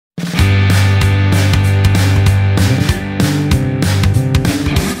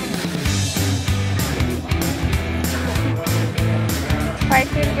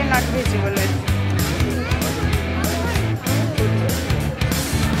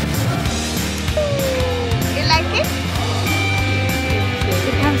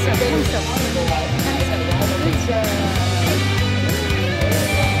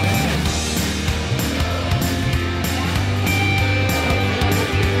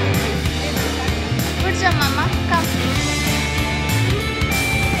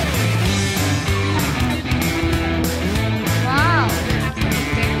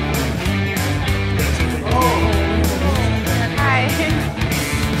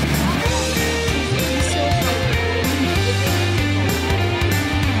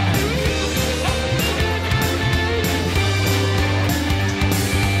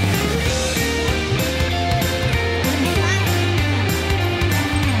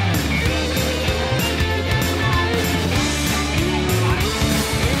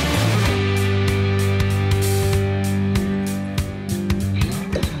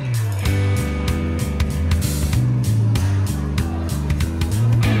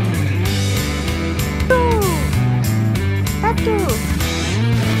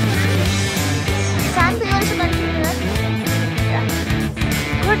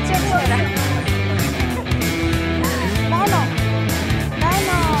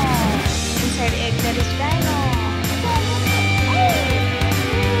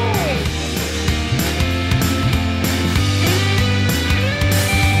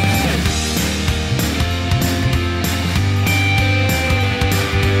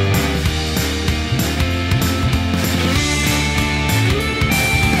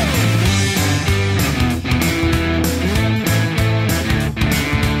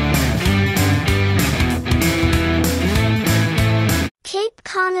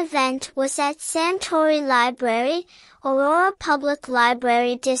event was at Santori Library, Aurora Public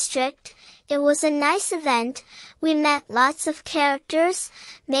Library District. It was a nice event. We met lots of characters,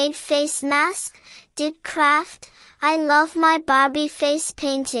 made face masks, did craft. I love my Barbie face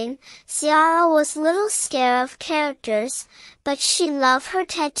painting. Ciara was little scared of characters, but she loved her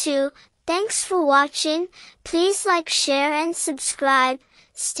tattoo. Thanks for watching. Please like, share and subscribe.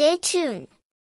 Stay tuned.